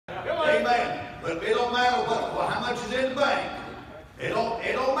Amen. But it don't matter how much is in the bank. It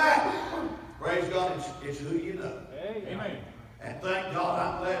don't matter. Praise God, it's who you know. Amen. And thank God,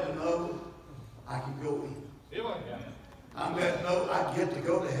 I'm glad to know I can go in. I'm glad to know I get to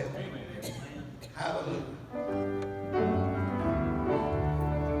go to heaven. Amen. Hallelujah.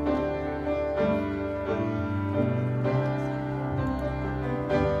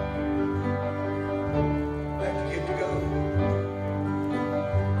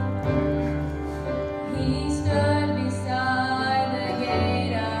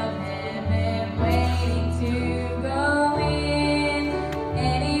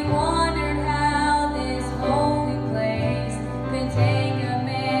 Take a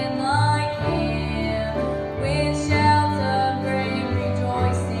man like him with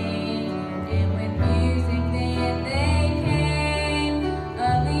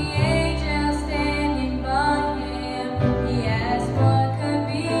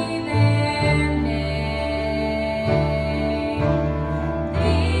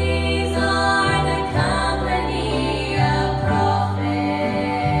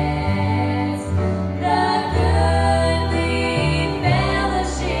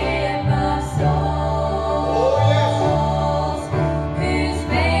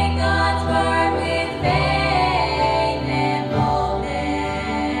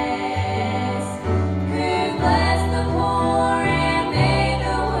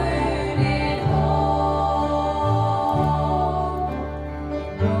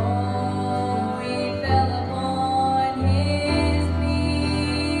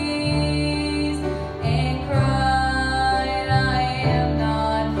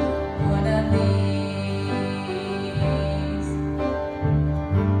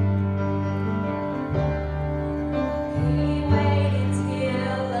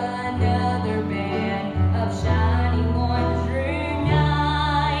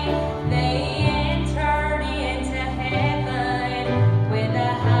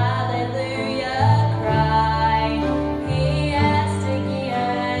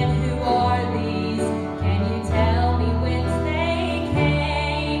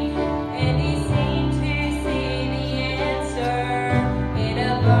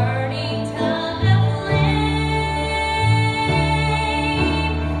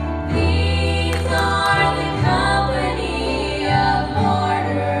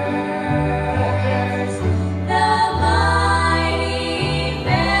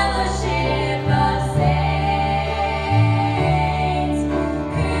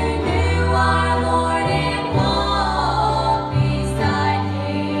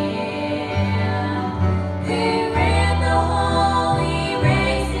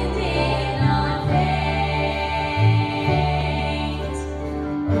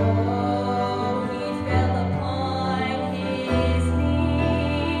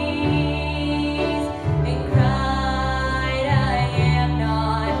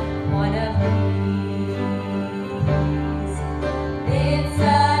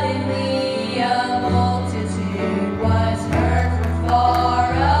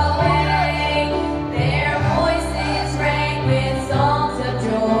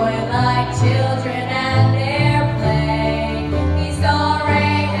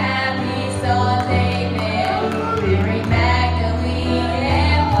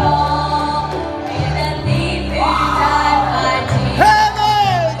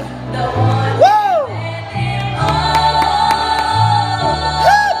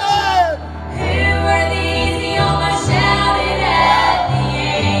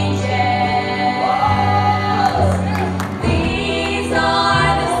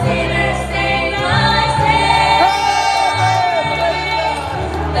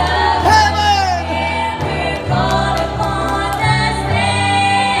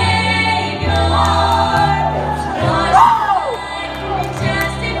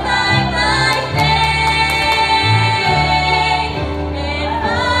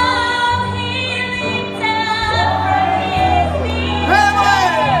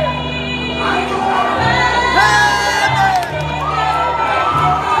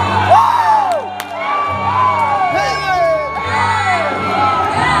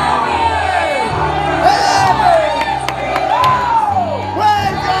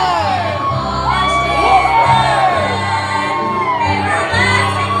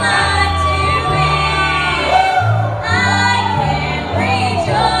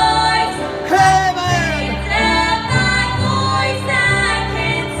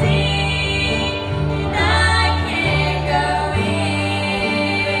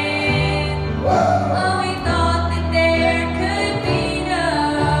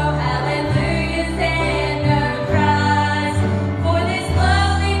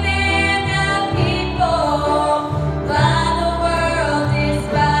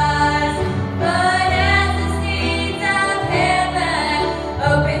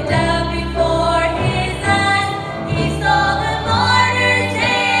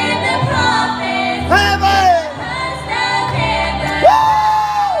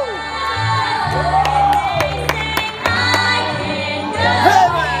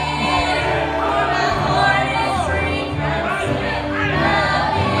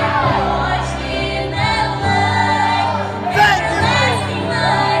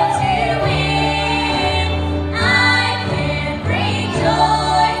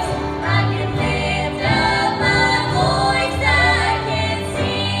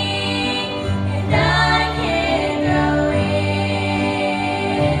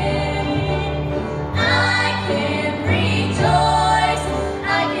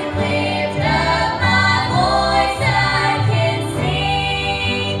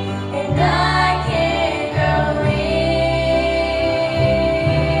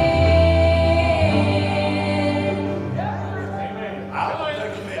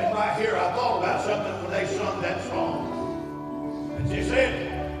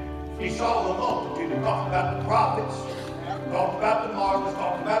he saw the multitude. He talked about the prophets, talked about the martyrs,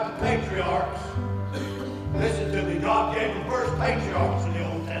 talked about the patriarchs. Listen to me, God gave them first patriarchs in the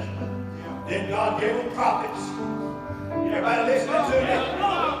Old Testament. Then God gave them prophets. Everybody listening to me?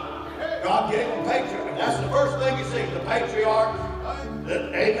 God gave them patriarchs. That's the first thing you see, the patriarch.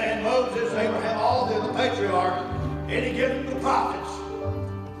 Amen, Moses, Abraham, all the patriarchs. And he gave them the prophets.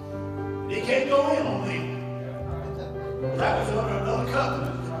 He can't go in on them. That was under another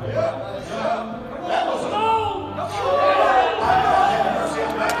covenant. That was have mercy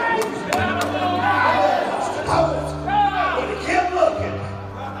on back but he kept looking.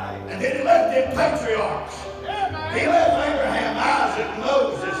 And then he left them patriarchs. He left Abraham, Isaac, and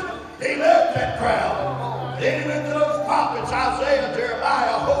Moses. He left that crowd. Then he went to those prophets, Isaiah,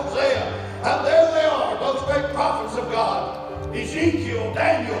 Jeremiah, Hosea. And there they are, those great prophets of God. Ezekiel,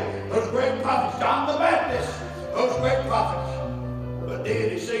 Daniel, those great prophets, John the Baptist, those great prophets. But then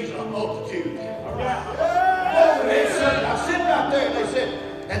he sees a multitude. I was sitting out there, and they said,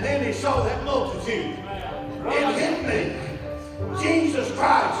 and then he saw that multitude. It hit me. Jesus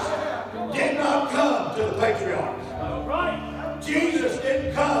Christ did not come to the patriarchs. Jesus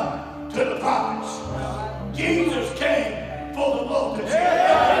didn't come to the prophets. Jesus came for the multitude.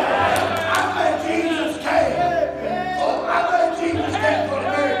 I bet Jesus came. Oh, I bet Jesus came for the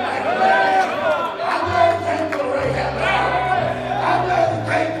Mary Magdalene. I bet he came for the Rahab. I bet he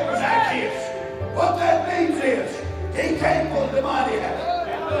came for Zacchaeus. What that means is, he came for the demoniac.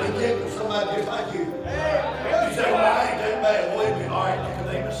 He came for somebody just like you. You say, well, I ain't that bad. Wait a minute. All right,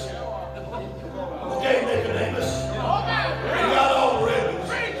 Nicodemus. Okay, Nicodemus. You got all the ribbons.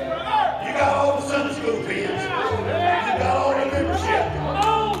 You got all the Sunday school pins. You got all the membership.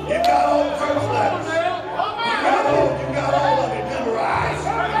 You got all the first letters. You got all of it memorized.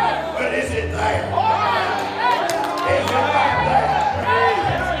 But is it there? Is it right there?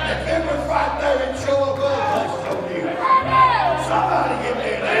 If it was right there, it'd show up other places on you. Somebody give me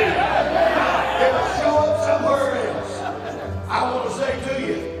an answer. It would show up somewhere else. I want to say to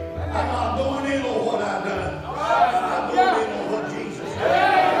you, I'm not going in on what I've done. I'm going in on what Jesus did.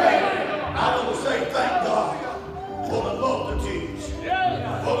 I want to say thank God for the multitudes.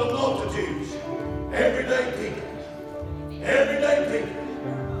 For the multitudes. Everyday people. Everyday people.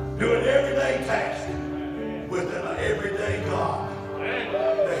 Doing everyday tasks with an everyday God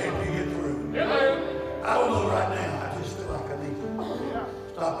to help you get through. I don't know right now. I just feel like I need to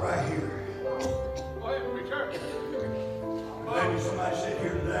stop right here. Maybe somebody sit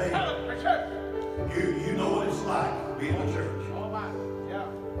here today. You know what it's like being in church.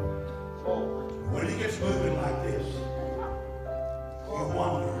 When it gets moving like this, you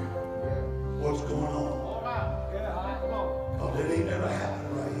wonder what's going on. Because it ain't never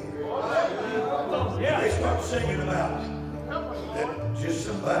happened right here. They start singing about that just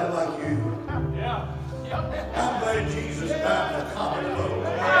somebody like you. I'm glad Jesus died for common folk.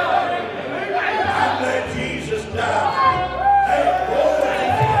 I'm glad Jesus died. Hey,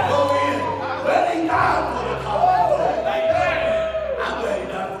 go in. But he died for the common folk. I'm glad he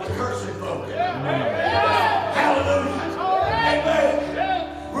died for the cursed folk. Hallelujah. Amen.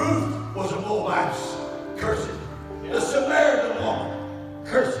 Ruth was a Moabite's cursed. The Samaritan woman,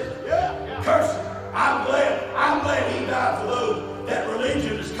 cursed. Cursed. I'm glad he died for those that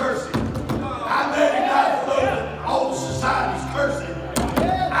religion is cursing. I'm glad he died for those that all the society's cursing.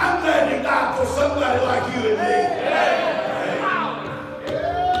 I'm glad he died for somebody like you and me.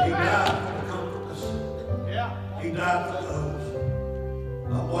 He died for the comfortless. He died for those.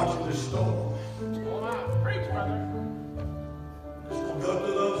 I'm watching this storm. Preach, brother. It's going to go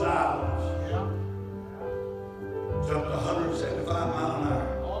through those islands. It's up to 175 miles an hour.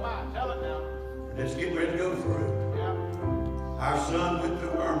 Tell it now. And it's getting ready to go through. Our son went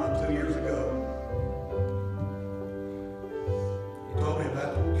through Irma 2 years ago. He told me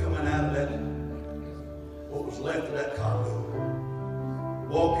about coming out of that, what was left of that cargo.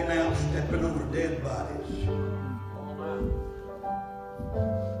 Walking out, stepping over dead bodies.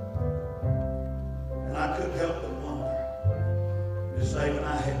 And I couldn't help but wonder. Miss Ava and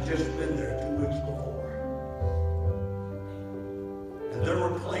I had just been there 2 weeks before. And there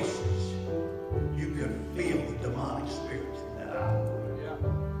were places you could feel the demonic spirits in that island.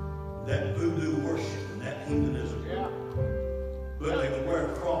 That voodoo worship and that heathenism. But they would wear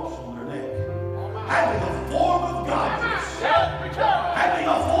a cross on their neck. Having a form of godliness. Having a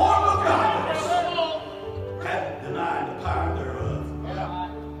form of godliness. Having denied the power thereof.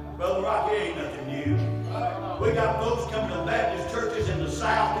 Brother Rocky, ain't nothing new. We got folks coming to Baptist churches in the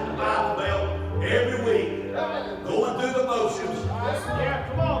South, in the Bible Belt, every week. Going through the motions.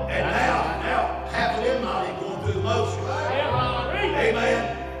 And now half of them not even going through the motions.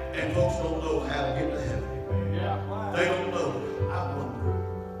 Amen. And folks don't know how to get to heaven. Yeah. They don't know. I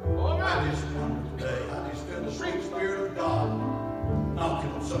wonder. I just wonder today. I just feel the sweet Spirit of God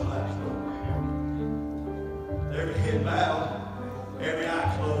knocking on somebody's door. Every head bowed, every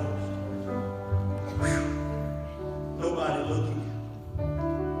eye closed. Nobody looking.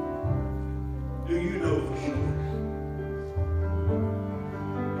 Do you know for sure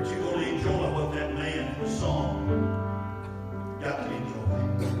that you're going to enjoy what that man in the song got to enjoy?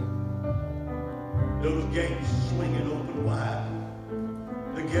 Those gates swinging open wide.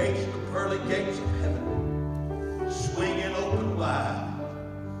 The gates, the pearly gates of heaven, swinging open wide.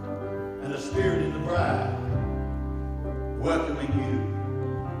 And the Spirit and the bride welcoming you.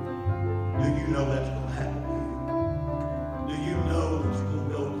 Do you know that's going to happen to you? Do you know that you're going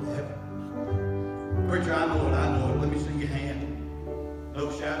to go to heaven? Preacher, I know it. Let me see your hand. No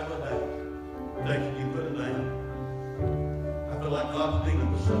shadow of doubt. Thank you, put it down. I feel like God's dealing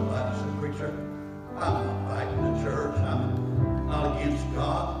with somebody. Say, preacher, I'm not fighting the church. I'm not against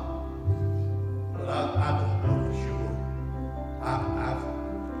God. But I don't know for sure.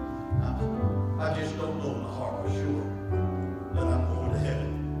 I just don't know in the heart for sure that I'm going to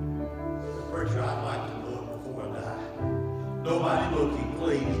heaven. Preacher, I'd like to know it before I die. Nobody looking,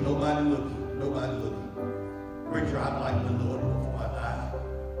 please. Nobody looking. Nobody looking. Preacher, I'd like to know it before I die.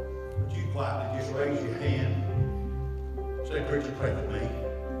 Would you quietly just raise your hand? Say, preacher, pray for me.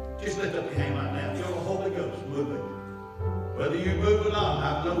 Just lift up your hand right now. Feel the Holy Ghost moving. Whether you move or not,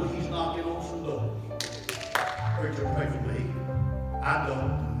 I know He's knocking on some doors. Preacher, pray for me. I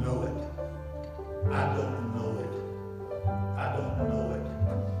don't know it. I don't know it. I don't know it.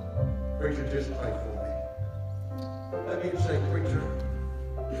 Preacher, just pray for me. Let me say, preacher,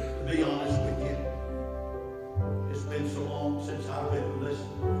 to be honest with you, it's been so long since I've been to listen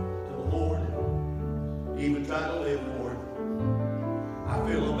to the Lord and even try to live for Him. I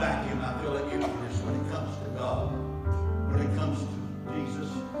feel a vacuum. I feel an emptiness when it comes to God. When it comes to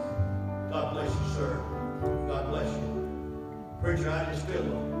Jesus. God bless you, sir. God bless you. Preacher, I just feel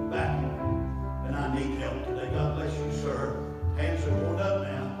a vacuum. And I need help today. God bless you, sir. Hands are going up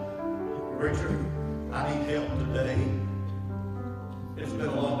now. Preacher, I need help today. It's been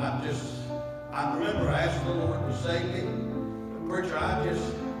a long time. I remember I asked the Lord to save me. But preacher, I'm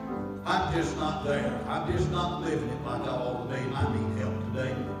just not there. I'm just not living it like I ought to be. And I need help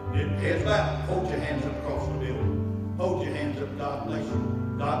today. Heads back. Hold your hands up across the building. Hold your hands up. God bless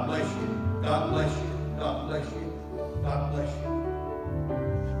you. God bless you. God bless you. God bless you. God bless you.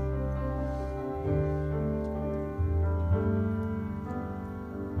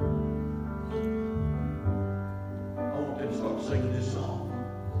 I want them to start singing this song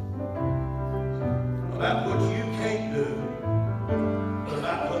about what you can't do.